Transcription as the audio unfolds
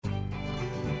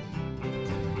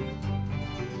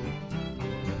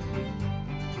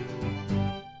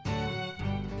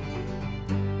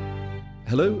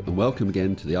Hello and welcome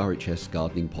again to the RHS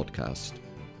Gardening Podcast.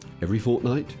 Every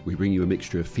fortnight we bring you a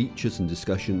mixture of features and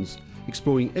discussions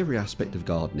exploring every aspect of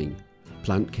gardening: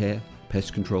 plant care,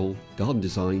 pest control, garden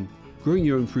design, growing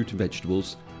your own fruit and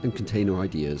vegetables and container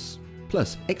ideas,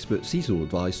 plus expert seasonal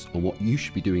advice on what you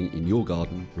should be doing in your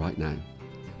garden right now.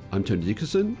 I'm Tony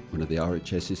Dickerson, one of the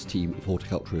RHS's team of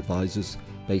horticultural advisors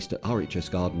based at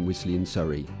RHS Garden, Wisley in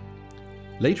Surrey.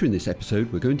 Later in this episode,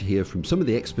 we're going to hear from some of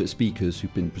the expert speakers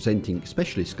who've been presenting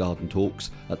specialist garden talks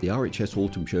at the RHS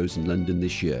Autumn Shows in London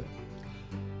this year.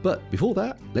 But before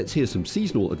that, let's hear some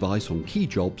seasonal advice on key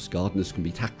jobs gardeners can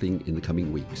be tackling in the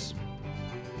coming weeks.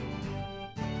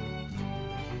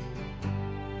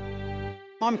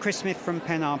 I'm Chris Smith from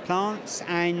Penard Plants,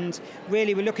 and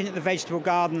really we're looking at the vegetable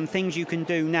garden and things you can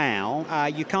do now.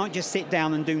 You can't just sit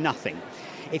down and do nothing.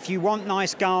 If you want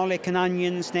nice garlic and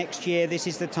onions next year, this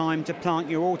is the time to plant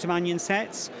your autumn onion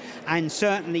sets, and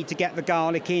certainly to get the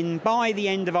garlic in by the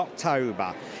end of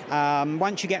October.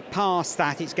 Once you get past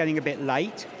that, it's getting a bit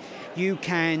late. You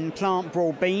can plant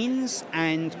broad beans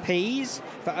and peas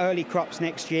for early crops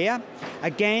next year.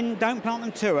 Again, don't plant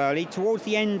them too early. Towards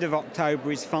the end of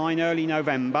October is fine, early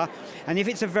November. And if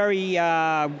it's a very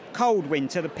cold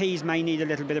winter, the peas may need a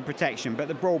little bit of protection, but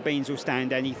the broad beans will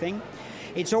stand anything.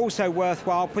 It's also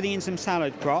worthwhile putting in some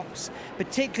salad crops,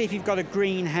 particularly if you've got a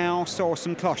greenhouse or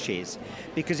some cloches,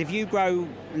 because if you grow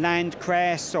land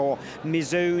cress or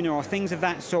mizuna or things of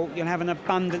that sort, you'll have an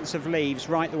abundance of leaves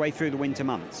right the way through the winter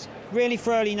months. Really,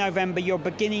 for early November, you're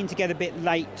beginning to get a bit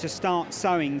late to start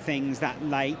sowing things that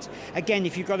late. Again,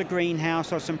 if you've got a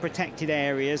greenhouse or some protected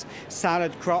areas,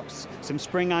 salad crops, some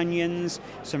spring onions,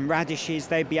 some radishes,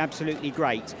 they'd be absolutely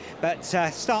great. But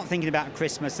start thinking about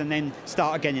Christmas and then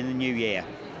start again in the new year.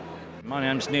 My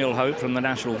name's Neil Hope from the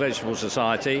National Vegetable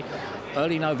Society.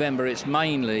 Early November, it's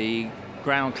mainly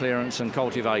ground clearance and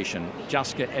cultivation.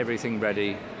 Just get everything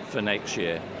ready for next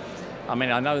year. I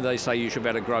mean, I know they say you should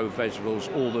better grow vegetables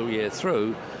all the year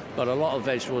through, but a lot of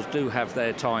vegetables do have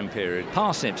their time period.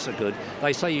 Parsnips are good.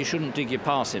 They say you shouldn't dig your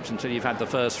parsnips until you've had the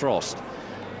first frost.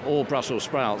 Or Brussels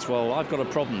sprouts. Well, I've got a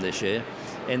problem this year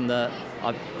in that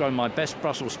I've grown my best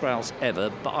Brussels sprouts ever,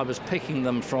 but I was picking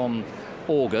them from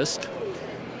August.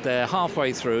 They're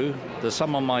halfway through. There's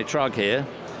some on my truck here,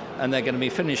 and they're going to be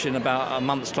finished in about a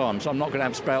month's time, so I'm not going to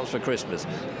have sprouts for Christmas,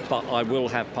 but I will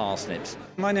have parsnips.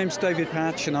 My name's David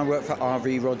Patch and I work for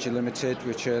RV Roger Limited,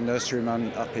 which are a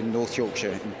nurseryman up in North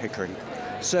Yorkshire in Pickering.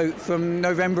 So from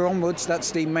November onwards,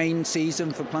 that's the main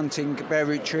season for planting bare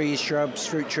root trees, shrubs,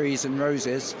 fruit trees and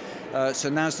roses. So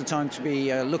now's the time to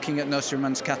be looking at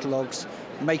nurseryman's catalogues,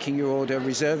 making your order,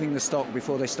 reserving the stock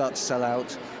before they start to sell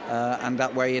out, and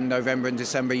that way in November and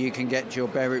December you can get your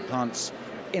bare root plants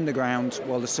in the ground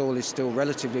while the soil is still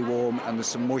relatively warm and there's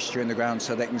some moisture in the ground,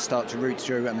 so they can start to root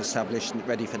through and establish and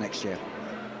ready for next year.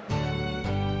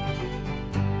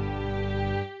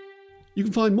 You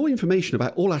can find more information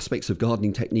about all aspects of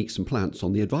gardening techniques and plants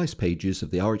on the advice pages of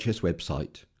the RHS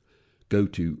website. Go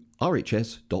to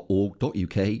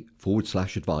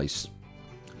rhs.org.uk/advice.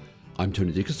 I'm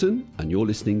Tony Dickerson and you're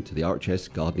listening to the RHS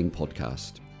Gardening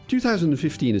Podcast.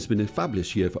 2015 has been a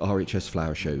fabulous year for RHS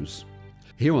flower shows.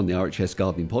 Here on the RHS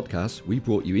Gardening Podcast, we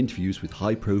brought you interviews with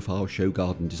high-profile show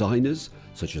garden designers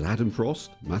such as Adam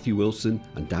Frost, Matthew Wilson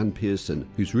and Dan Pearson,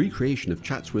 whose recreation of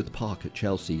Chatsworth Park at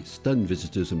Chelsea stunned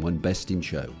visitors and won Best in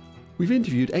Show. We've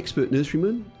interviewed expert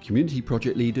nurserymen, community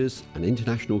project leaders and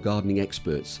international gardening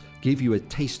experts, give you a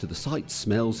taste of the sights,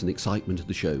 smells and excitement of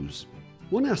the shows.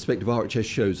 One aspect of RHS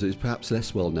shows that is perhaps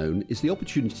less well known is the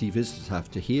opportunity visitors have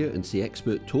to hear and see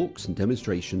expert talks and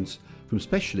demonstrations from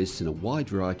specialists in a wide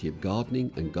variety of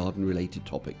gardening and garden-related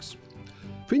topics.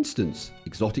 For instance,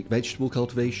 exotic vegetable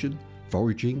cultivation,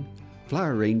 foraging,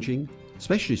 flower arranging,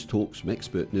 specialist talks from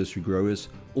expert nursery growers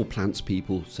or plants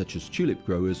people such as tulip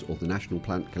growers or the National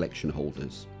Plant Collection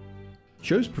holders.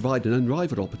 Shows provide an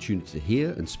unrivaled opportunity to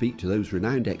hear and speak to those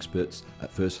renowned experts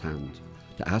at first hand,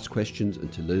 to ask questions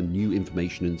and to learn new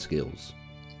information and skills.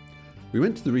 We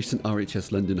went to the recent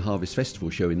RHS London Harvest Festival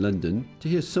show in London to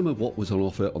hear some of what was on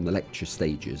offer on the lecture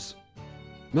stages.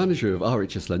 Manager of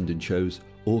RHS London shows,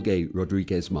 Jorge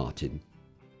Rodriguez Martin.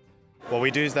 What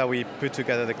we do is that we put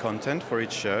together the content for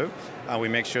each show and we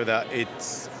make sure that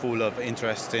it's full of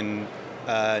interesting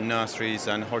nurseries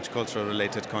and horticultural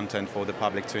related content for the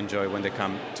public to enjoy when they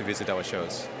come to visit our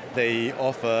shows. They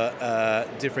offer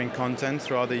different content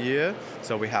throughout the year,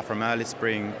 so we have from early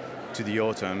spring to the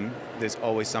autumn, there's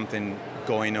always something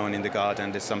going on in the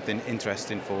garden, there's something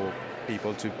interesting for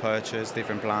people to purchase,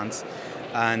 different plants.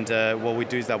 And what we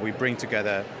do is that we bring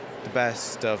together the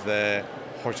best of the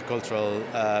horticultural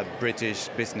British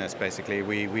business, basically.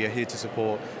 We are here to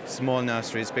support small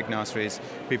nurseries, big nurseries,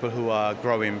 people who are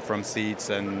growing from seeds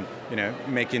and, you know,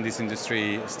 making this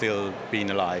industry still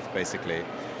being alive, basically.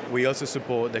 We also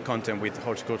support the content with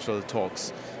horticultural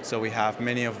talks. So we have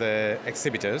many of the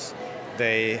exhibitors.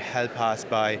 They help us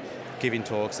by giving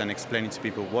talks and explaining to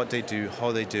people what they do,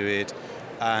 how they do it,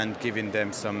 and giving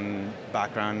them some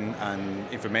background and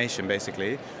information,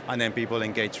 basically. And then people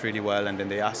engage really well, and then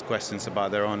they ask questions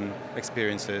about their own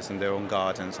experiences and their own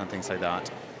gardens and things like that.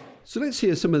 So let's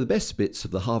hear some of the best bits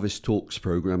of the Harvest Talks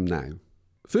programme now.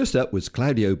 First up was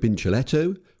Claudio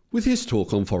Bincoletto with his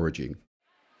talk on foraging.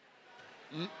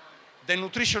 The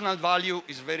nutritional value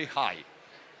is very high.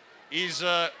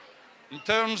 In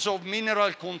terms of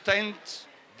mineral content,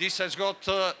 this has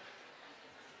got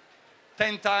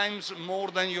 10 times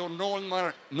more than your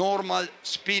normal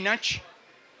spinach,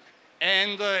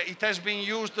 and it has been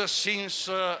used since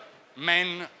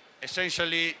man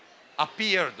essentially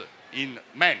appeared in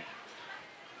man.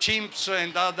 Chimps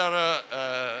and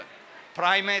other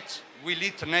primates will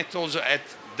eat nettles at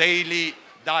daily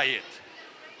diet.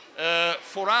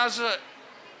 For us,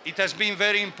 it has been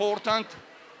very important,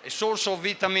 a source of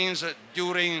vitamins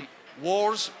during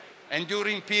wars and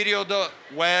during period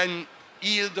when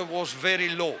yield was very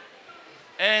low.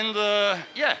 And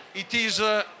yeah, it is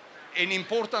an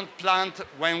important plant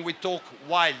when we talk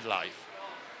wildlife.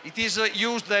 It is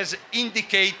used as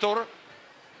indicator,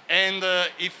 and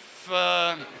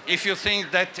if you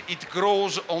think that it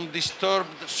grows on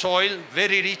disturbed soil,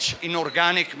 very rich in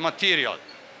organic material.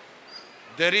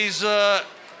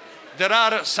 There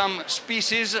are some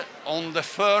species on the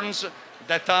ferns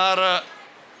that are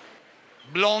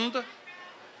blonde,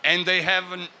 and they have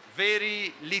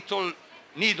very little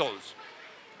needles.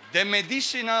 The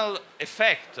medicinal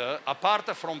effect,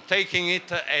 apart from taking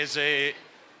it as a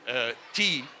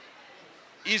tea,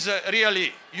 is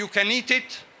really, you can eat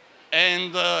it,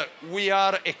 and we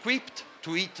are equipped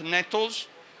to eat nettles.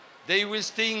 They will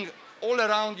sting all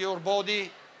around your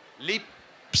body,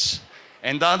 lips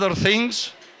and other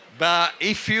things. But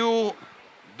if you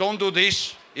don't do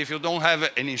this, if you don't have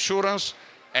an insurance,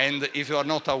 and if you are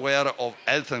not aware of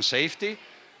health and safety,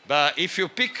 but if you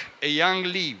pick a young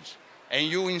leaf and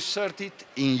you insert it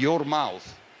in your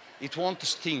mouth, it won't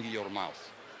sting your mouth.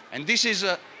 And this is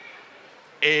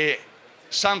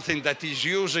something that is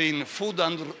used in food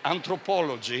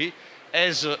anthropology,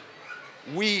 as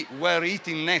we were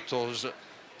eating nettles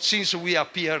since we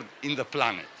appeared in the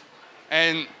planet.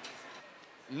 And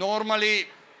normally,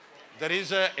 there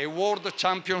is a world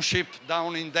championship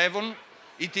down in Devon,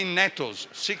 eating nettles,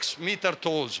 6 meter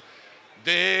tall.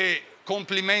 The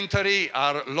complementary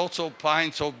are lots of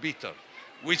pints of bitter,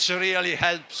 which really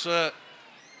helps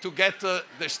to get the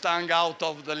sting out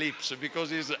of the lips,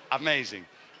 because it's amazing.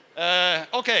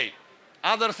 Okay,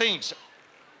 other things.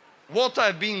 What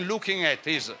I've been looking at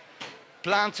is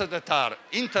plants that are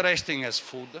interesting as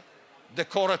food,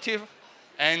 decorative,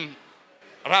 and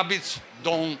rabbits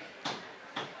don't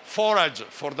forage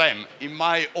for them in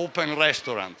my open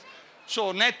restaurant.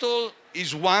 So nettle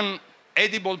is one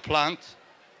edible plant,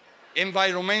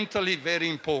 environmentally very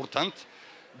important.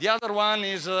 The other one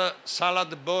is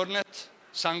salad burnet,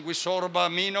 Sanguisorba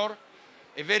minor,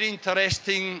 a very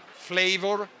interesting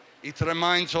flavor. It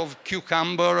reminds of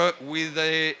cucumber with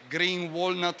a green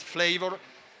walnut flavor.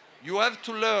 You have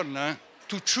to learn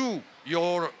to chew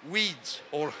your weeds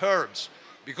or herbs,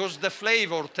 because the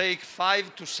flavor takes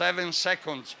 5 to 7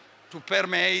 seconds to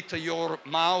permeate your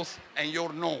mouth and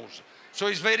your nose. So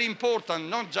it's very important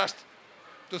not just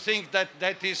to think that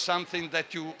that is something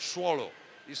that you swallow.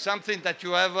 It's something that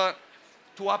you have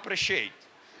to appreciate.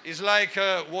 It's like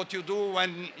what you do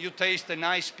when you taste a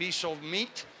nice piece of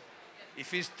meat.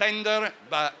 If it's tender,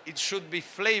 but it should be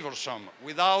flavorsome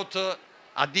without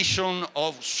addition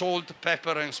of salt,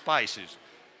 pepper and spices.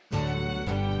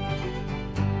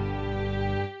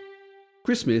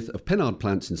 Chris Smith of Pennard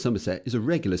Plants in Somerset is a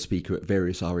regular speaker at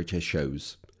various RHS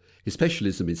shows. His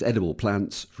specialism is edible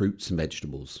plants, fruits and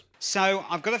vegetables. So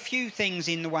I've got a few things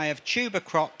in the way of tuber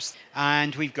crops,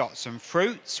 and we've got some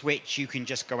fruits which you can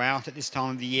just go out at this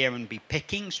time of the year and be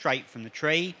picking straight from the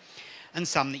tree, and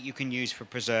some that you can use for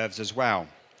preserves as well.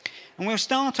 And we'll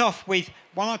start off with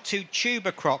 1 or 2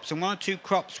 tuber crops and 1 or 2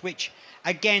 crops which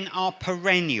again are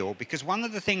perennial, because one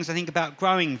of the things I think about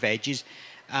growing veg is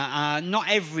not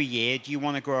every year do you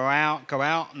want to go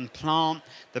out and plant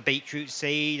the beetroot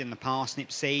seed and the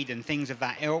parsnip seed and things of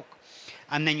that ilk,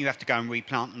 and then you have to go and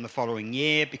replant them the following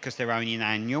year because they're only an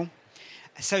annual.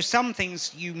 So some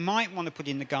things you might want to put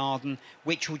in the garden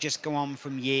which will just go on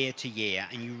from year to year,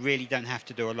 and you really don't have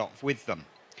to do a lot with them.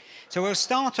 So we'll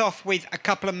start off with a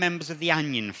couple of members of the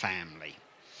onion family.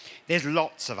 There's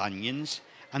lots of onions,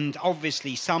 and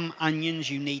obviously some onions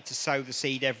you need to sow the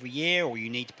seed every year, or you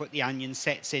need to put the onion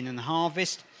sets in and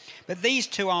harvest. But these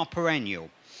two are perennial.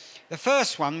 The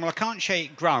first one, well, I can't show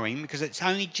it growing because it's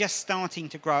only just starting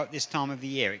to grow at this time of the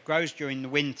year. It grows during the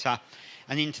winter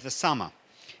and into the summer.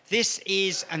 This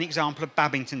is an example of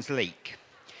Babington's leek.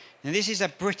 Now, this is a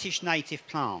British native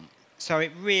plant, so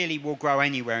it really will grow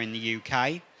anywhere in the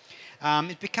UK.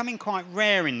 It's becoming quite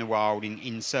rare in the wild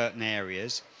in certain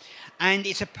areas, and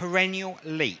it's a perennial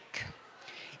leek.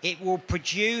 It will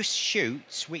produce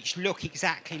shoots which look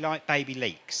exactly like baby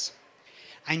leeks.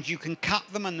 And you can cut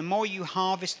them, and the more you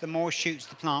harvest, the more shoots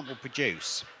the plant will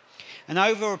produce. And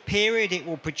over a period, it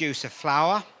will produce a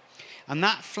flower, and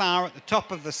that flower at the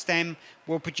top of the stem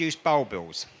will produce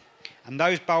bulbils. And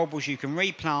those bulbils you can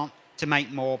replant to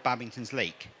make more Babington's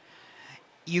leek.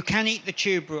 You can eat the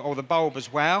tuber or the bulb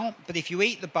as well, but if you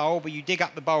eat the bulb or you dig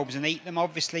up the bulbs and eat them,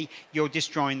 obviously you're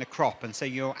destroying the crop, and so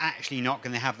you're actually not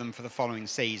going to have them for the following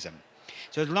season.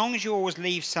 So as long as you always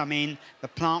leave some in, the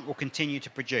plant will continue to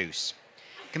produce.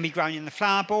 Can be grown in the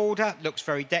flower border, looks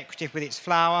very decorative with its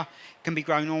flower. Can be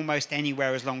grown almost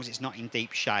anywhere as long as it's not in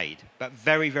deep shade, but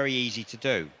very, very easy to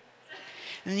do.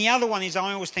 And the other one is,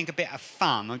 I always think, a bit of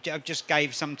fun. I just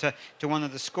gave some to one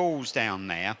of the schools down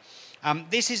there.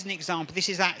 This is an example. This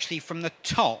is actually from the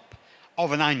top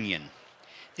of an onion.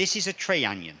 This is a tree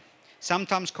onion,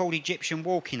 sometimes called Egyptian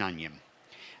walking onion.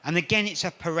 And again, it's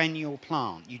a perennial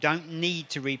plant. You don't need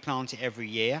to replant it every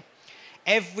year.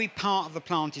 Every part of the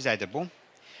plant is edible.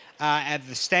 The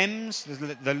stems,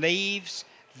 the leaves,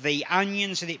 the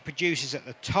onions that it produces at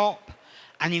the top,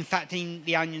 and in fact in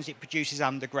the onions it produces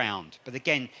underground. But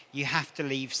again, you have to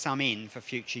leave some in for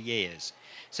future years.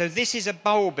 So this is a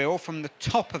bulbil from the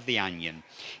top of the onion.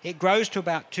 It grows to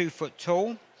about 2 foot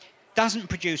tall, doesn't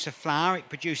produce a flower, it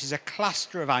produces a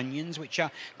cluster of onions which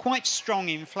are quite strong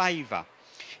in flavour.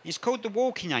 It's called the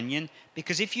walking onion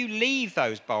because if you leave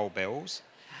those bulbils,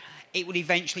 it will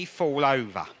eventually fall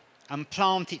over and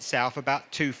plant itself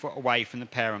about 2 foot away from the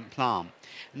parent plant.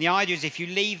 And the idea is if you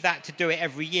leave that to do it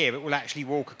every year, it will actually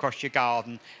walk across your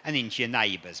garden and into your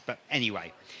neighbours. But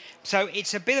anyway, so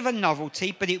it's a bit of a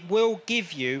novelty, but it will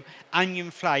give you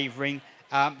onion flavouring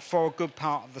for a good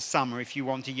part of the summer if you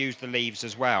want to use the leaves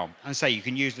as well. And so you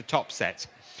can use the top set.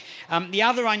 The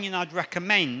other onion I'd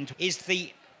recommend is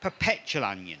the perpetual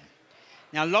onion.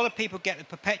 Now, a lot of people get the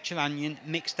perpetual onion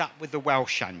mixed up with the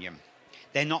Welsh onion.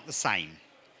 They're not the same.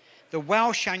 The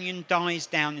Welsh onion dies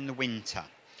down in the winter.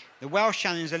 The Welsh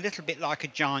onion is a little bit like a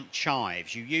giant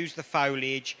chives. You use the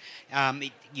foliage,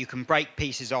 you can break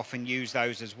pieces off and use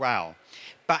those as well.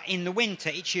 But in the winter,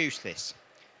 it's useless.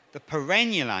 The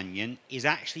perennial onion is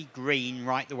actually green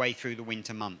right the way through the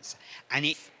winter months, and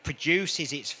it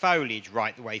produces its foliage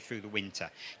right the way through the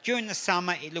winter. During the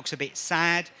summer, it looks a bit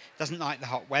sad, doesn't like the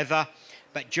hot weather,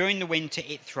 but during the winter,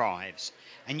 it thrives.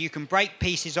 And you can break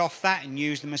pieces off that and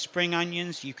use them as spring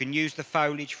onions. You can use the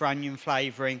foliage for onion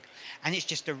flavouring, and it's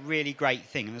just a really great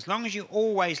thing. And as long as you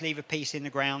always leave a piece in the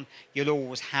ground, you'll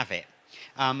always have it.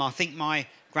 I think my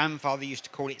grandfather used to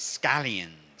call it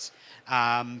scallions.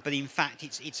 But in fact,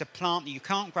 it's a plant that you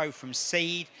can't grow from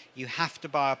seed. You have to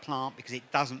buy a plant because it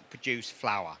doesn't produce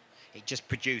flower. It just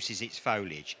produces its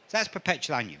foliage. So that's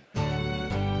perpetual onion.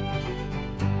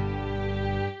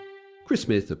 Chris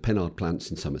Smith of Pennard Plants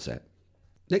in Somerset.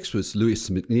 Next was Lewis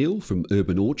McNeil from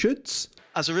Urban Orchards.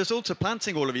 As a result of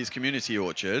planting all of these community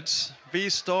orchards, we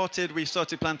started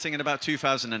planting in about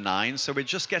 2009, so we're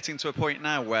just getting to a point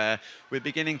now where we're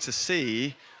beginning to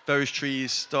see those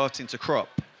trees starting to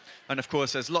crop. And of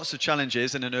course, there's lots of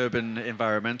challenges in an urban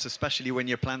environment, especially when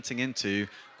you're planting into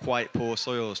quite poor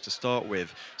soils to start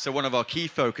with. So one of our key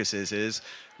focuses is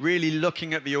really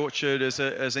looking at the orchard as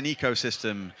an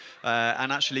ecosystem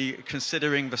and actually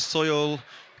considering the soil,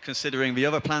 considering the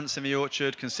other plants in the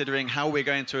orchard, considering how we're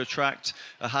going to attract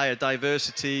a higher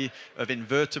diversity of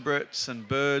invertebrates and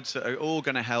birds that are all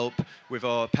going to help with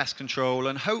our pest control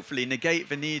and hopefully negate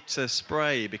the need to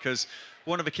spray, because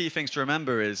one of the key things to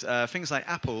remember is things like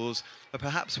apples are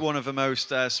perhaps one of the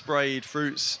most sprayed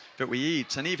fruits that we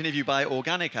eat. And even if you buy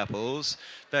organic apples,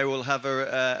 they will have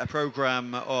a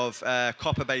program of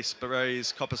copper-based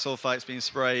sprays, copper sulfites being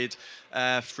sprayed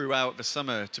throughout the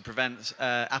summer to prevent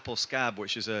apple scab,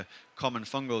 which is a common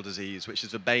fungal disease, which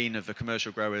is the bane of the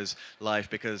commercial grower's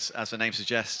life because, as the name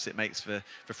suggests, it makes the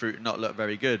fruit not look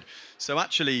very good. So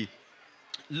actually,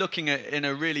 looking at in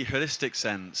a really holistic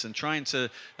sense and trying to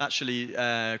actually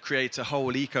create a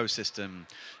whole ecosystem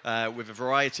with a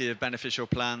variety of beneficial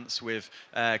plants with,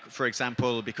 for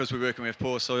example, because we're working with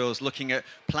poor soils, looking at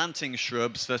planting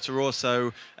shrubs that are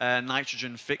also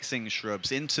nitrogen fixing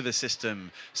shrubs into the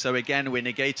system. So again, we're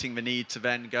negating the need to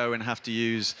then go and have to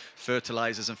use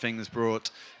fertilizers and things brought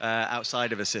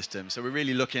outside of a system. So we're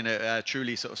really looking at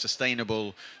truly sort of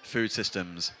sustainable food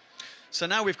systems. So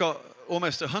now we've got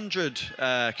almost 100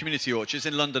 community orchards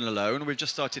in London alone. We've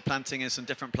just started planting in some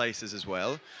different places as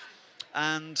well.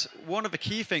 And one of the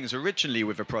key things originally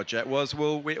with the project was,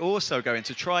 well, we're also going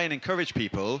to try and encourage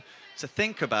people to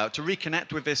think about, to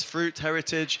reconnect with this fruit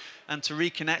heritage and to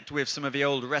reconnect with some of the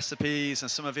old recipes and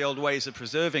some of the old ways of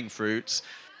preserving fruits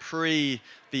pre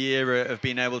the era of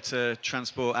being able to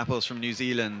transport apples from New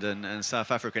Zealand and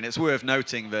South Africa. And it's worth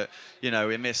noting that, you know,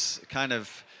 in this kind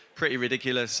of pretty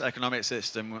ridiculous economic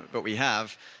system that we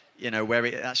have, you know, where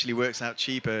it actually works out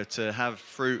cheaper to have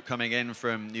fruit coming in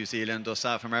from New Zealand or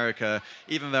South America,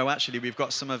 even though actually we've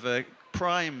got some of the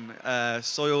prime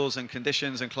soils and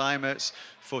conditions and climates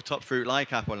for top fruit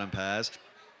like apple and pears.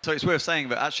 So it's worth saying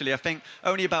that actually I think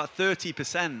only about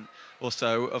 30% or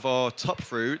so of our top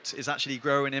fruit is actually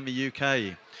growing in the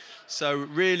UK. So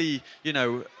really, you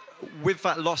know, with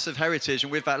that loss of heritage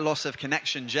and with that loss of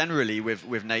connection generally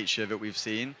with nature that we've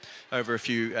seen over a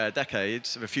few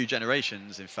decades, a few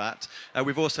generations in fact,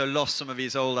 we've also lost some of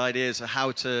these old ideas of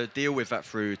how to deal with that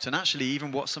fruit and actually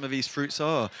even what some of these fruits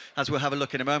are. As we'll have a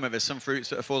look in a moment, there's some fruits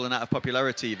that have fallen out of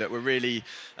popularity that were really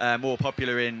more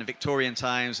popular in Victorian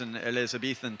times and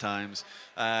Elizabethan times.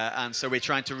 And so we're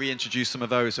trying to reintroduce some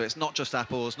of those. So it's not just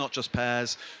apples, not just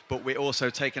pears, but we're also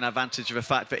taking advantage of the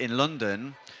fact that in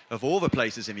London, of all the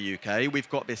places in the UK, we've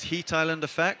got this heat island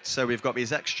effect. So we've got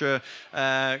these extra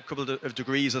couple of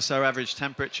degrees or so average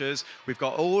temperatures. We've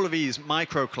got all of these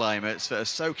microclimates that are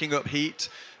soaking up heat.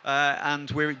 And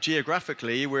we're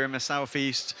geographically, we're in the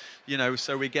southeast, you know,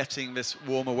 so we're getting this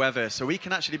warmer weather. So we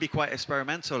can actually be quite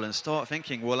experimental and start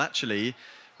thinking, well, actually,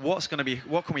 what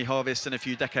can we harvest in a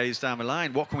few decades down the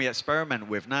line? What can we experiment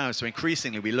with now? So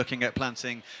increasingly, we're looking at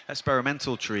planting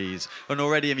experimental trees. And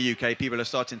already in the UK, people are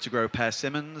starting to grow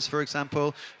persimmons, for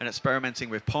example, and experimenting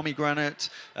with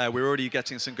pomegranate. We're already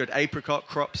getting some good apricot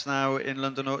crops now in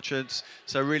London orchards.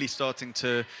 So really starting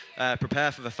to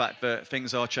prepare for the fact that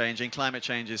things are changing. Climate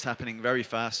change is happening very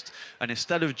fast. And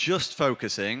instead of just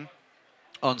focusing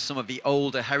on some of the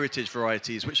older heritage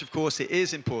varieties, which of course it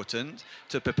is important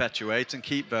to perpetuate and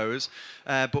keep those,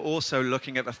 but also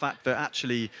looking at the fact that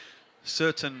actually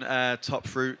certain top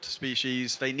fruit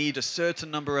species, they need a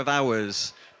certain number of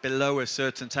hours below a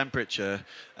certain temperature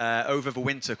over the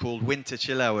winter, called winter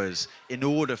chill hours, in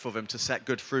order for them to set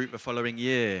good fruit the following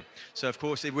year. So of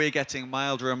course, if we're getting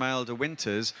milder and milder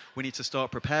winters, we need to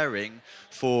start preparing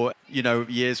for, you know,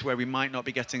 years where we might not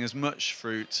be getting as much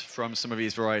fruit from some of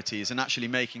these varieties and actually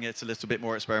making it a little bit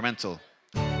more experimental.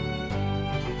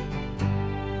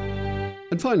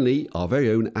 And finally, our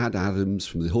very own Ad Adams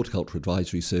from the Horticulture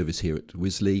Advisory Service here at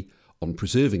Wisley on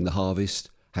preserving the harvest,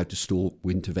 how to store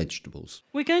winter vegetables.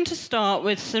 We're going to start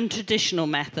with some traditional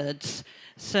methods.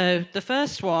 So the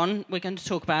first one we're going to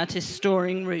talk about is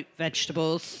storing root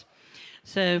vegetables.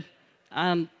 So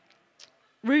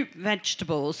root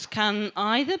vegetables can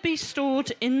either be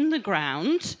stored in the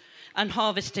ground and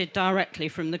harvested directly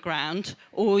from the ground,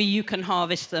 or you can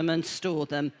harvest them and store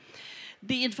them.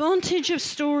 The advantage of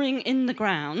storing in the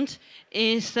ground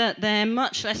is that they're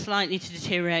much less likely to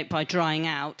deteriorate by drying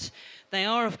out. They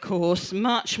are, of course,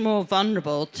 much more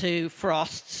vulnerable to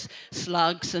frosts,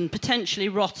 slugs, and potentially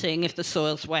rotting if the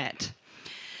soil's wet.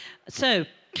 So,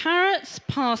 carrots,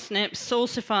 parsnips,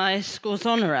 salsify,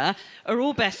 scorzonera are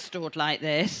all best stored like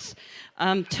this.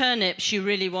 Turnips you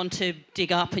really want to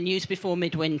dig up and use before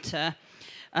midwinter.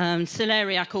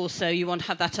 Celeriac also, you want to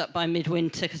have that up by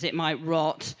midwinter because it might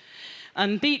rot.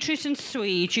 Beetroot and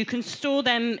swede, you can store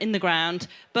them in the ground,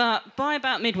 but by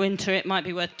about midwinter, it might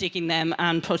be worth digging them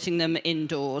and putting them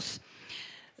indoors.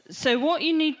 So what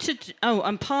you need to do,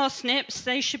 and parsnips,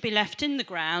 they should be left in the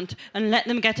ground and let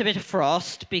them get a bit of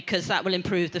frost because that will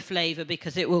improve the flavour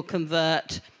because it will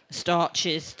convert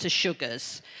starches to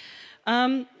sugars.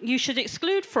 You should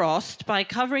exclude frost by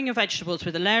covering your vegetables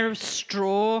with a layer of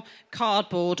straw,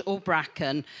 cardboard or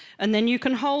bracken, and then you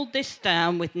can hold this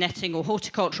down with netting or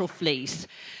horticultural fleece.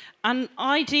 And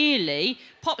ideally,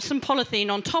 pop some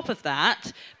polythene on top of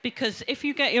that, because if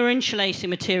you get your insulating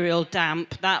material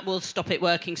damp, that will stop it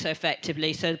working so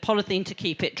effectively. So polythene to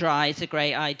keep it dry is a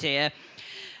great idea.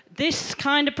 This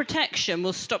kind of protection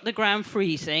will stop the ground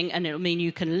freezing, and it'll mean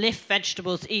you can lift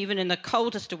vegetables even in the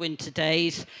coldest of winter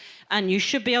days, and you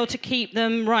should be able to keep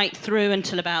them right through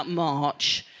until about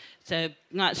March. So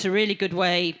that's a really good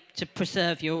way to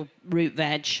preserve your root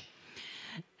veg.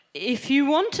 If you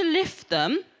want to lift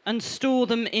them and store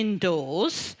them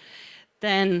indoors,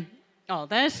 then, oh,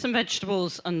 there's some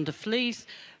vegetables under fleece.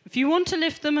 If you want to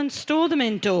lift them and store them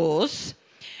indoors,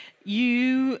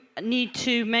 you need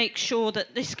to make sure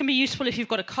that this can be useful if you've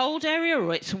got a cold area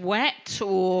or it's wet,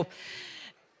 or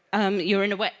you're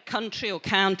in a wet country or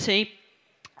county.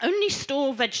 Only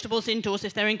store vegetables indoors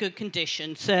if they're in good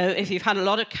condition. So if you've had a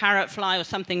lot of carrot fly or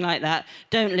something like that,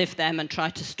 don't lift them and try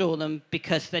to store them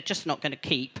because they're just not going to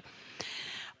keep.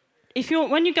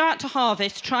 When you go out to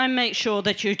harvest, try and make sure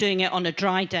that you're doing it on a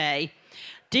dry day.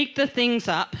 Dig the things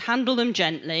up, handle them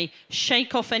gently,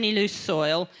 shake off any loose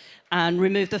soil, and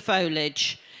remove the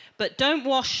foliage. But don't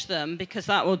wash them because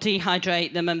that will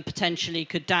dehydrate them and potentially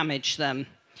could damage them.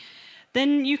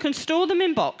 Then you can store them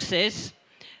in boxes.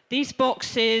 These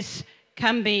boxes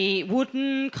can be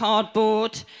wooden,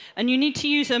 cardboard, and you need to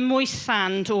use a moist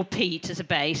sand or peat as a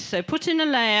base. So put in a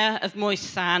layer of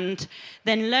moist sand,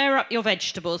 then layer up your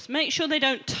vegetables. Make sure they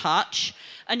don't touch,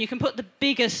 and you can put the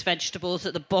biggest vegetables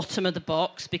at the bottom of the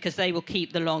box because they will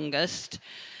keep the longest.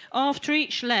 After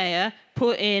each layer,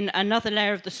 put in another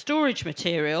layer of the storage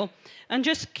material and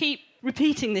just keep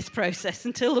repeating this process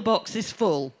until the box is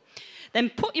full. Then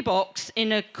put your box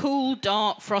in a cool,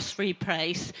 dark, frost-free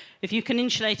place. If you can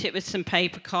insulate it with some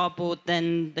paper, cardboard,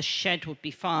 then the shed would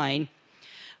be fine.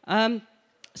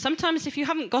 Sometimes if you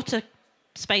haven't got a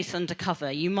space under cover,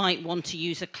 you might want to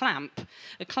use a clamp.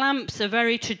 A clamp's a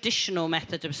very traditional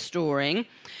method of storing,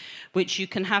 which you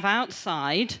can have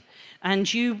outside. And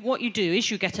what you do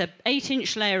is you get an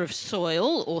 8-inch layer of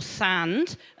soil or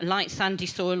sand, a light sandy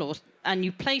soil, and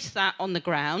you place that on the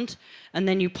ground, and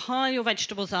then you pile your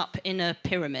vegetables up in a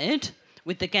pyramid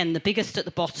with, again, the biggest at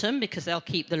the bottom because they'll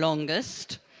keep the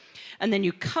longest. And then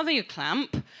you cover your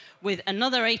clamp with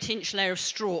another 8-inch layer of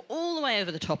straw all the way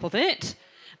over the top of it,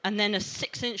 and then a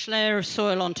 6-inch layer of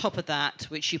soil on top of that,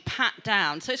 which you pat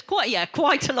down. So it's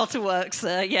quite a lot of work,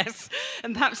 sir, yes.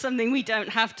 And perhaps something we don't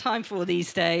have time for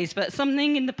these days, but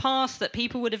something in the past that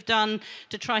people would have done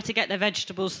to try to get their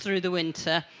vegetables through the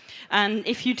winter. And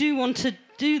if you do want to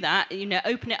do that, only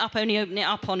open it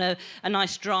up on a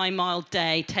nice dry, mild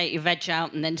day, take your veg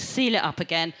out and then seal it up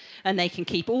again, and they can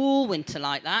keep all winter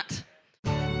like that.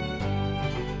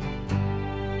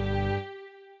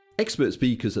 Expert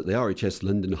speakers at the RHS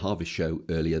London Harvest Show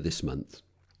earlier this month.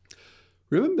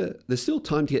 Remember, there's still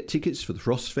time to get tickets for the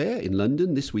Frost Fair in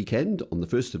London this weekend on the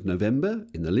 1st of November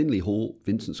in the Linley Hall,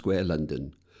 Vincent Square,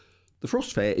 London. The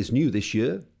Frost Fair is new this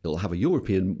year. It'll have a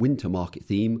European winter market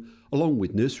theme, along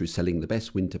with nurseries selling the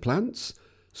best winter plants,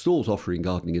 stalls offering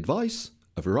gardening advice,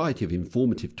 a variety of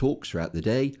informative talks throughout the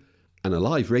day, and a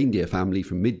live reindeer family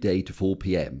from midday to 4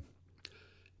 p.m.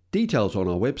 Details on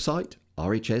our website,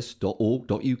 rhs.org.uk/shows.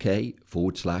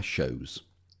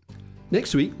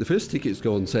 Next week, the first tickets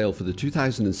go on sale for the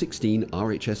 2016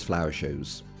 RHS Flower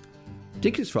Shows.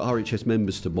 Tickets for RHS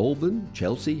members to Malvern,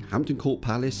 Chelsea, Hampton Court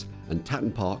Palace and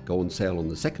Tatton Park go on sale on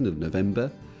the 2nd of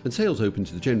November, and sales open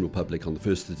to the general public on the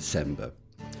 1st of December.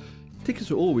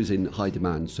 Tickets are always in high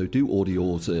demand, so do order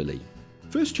yours early.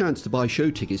 First chance to buy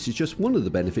show tickets is just one of the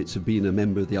benefits of being a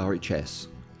member of the RHS.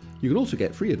 You can also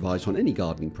get free advice on any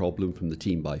gardening problem from the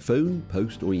team by phone,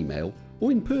 post or email,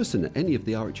 or in person at any of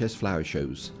the RHS flower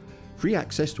shows. Free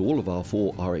access to all of our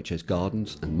 4 RHS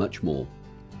gardens and much more.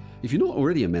 If you're not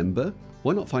already a member,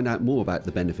 why not find out more about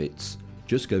the benefits?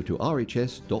 Just go to rhs.org.uk/join.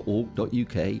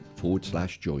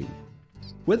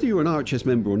 Whether you're an RHS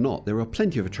member or not, there are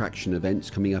plenty of attraction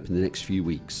events coming up in the next few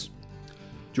weeks.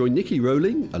 Join Nikki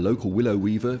Rowling, a local willow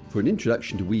weaver, for an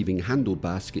introduction to weaving handled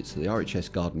baskets at the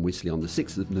RHS Garden Wisley on the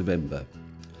 6th of November.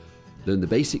 Learn the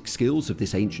basic skills of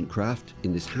this ancient craft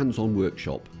in this hands-on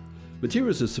workshop.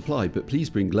 Materials are supplied, but please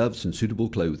bring gloves and suitable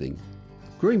clothing.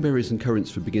 Growing berries and currants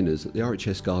for beginners at the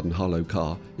RHS Garden Harlow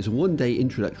Car is a one-day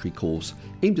introductory course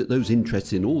aimed at those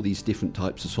interested in all these different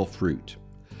types of soft fruit.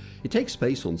 It takes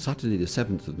place on Saturday the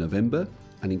 7th of November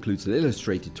and includes an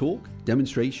illustrated talk,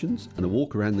 demonstrations and a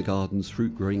walk around the garden's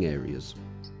fruit growing areas.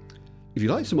 If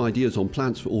you'd like some ideas on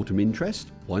plants for autumn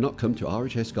interest, why not come to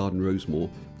RHS Garden Rosemore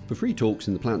for free talks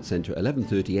in the Plant Centre at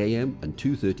 11:30 a.m. and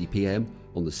 2:30 p.m.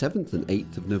 on the 7th and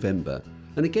 8th of November,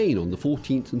 and again on the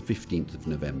 14th and 15th of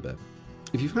November.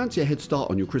 If you fancy a head start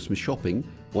on your Christmas shopping,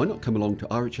 why not come along to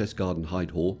RHS Garden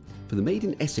Hyde Hall for the Made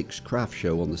in Essex Craft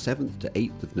Show on the 7th to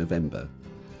 8th of November.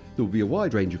 There will be a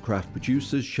wide range of craft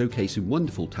producers showcasing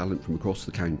wonderful talent from across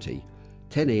the county,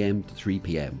 10 a.m. to 3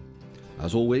 p.m.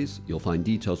 As always, you'll find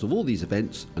details of all these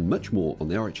events and much more on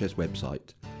the RHS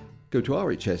website. Go to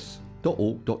rhs.org.uk/events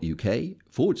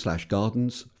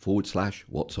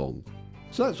rhs.org.uk/gardens/what's on.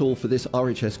 So that's all for this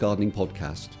RHS Gardening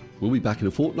podcast. We'll be back in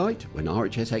a fortnight when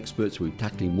RHS experts will be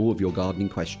tackling more of your gardening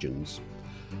questions.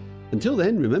 Until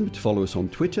then, remember to follow us on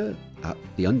Twitter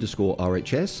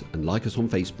 @_RHS and like us on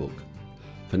Facebook.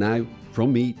 For now,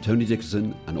 from me, Tony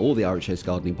Dickerson, and all the RHS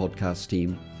Gardening Podcast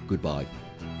team, goodbye.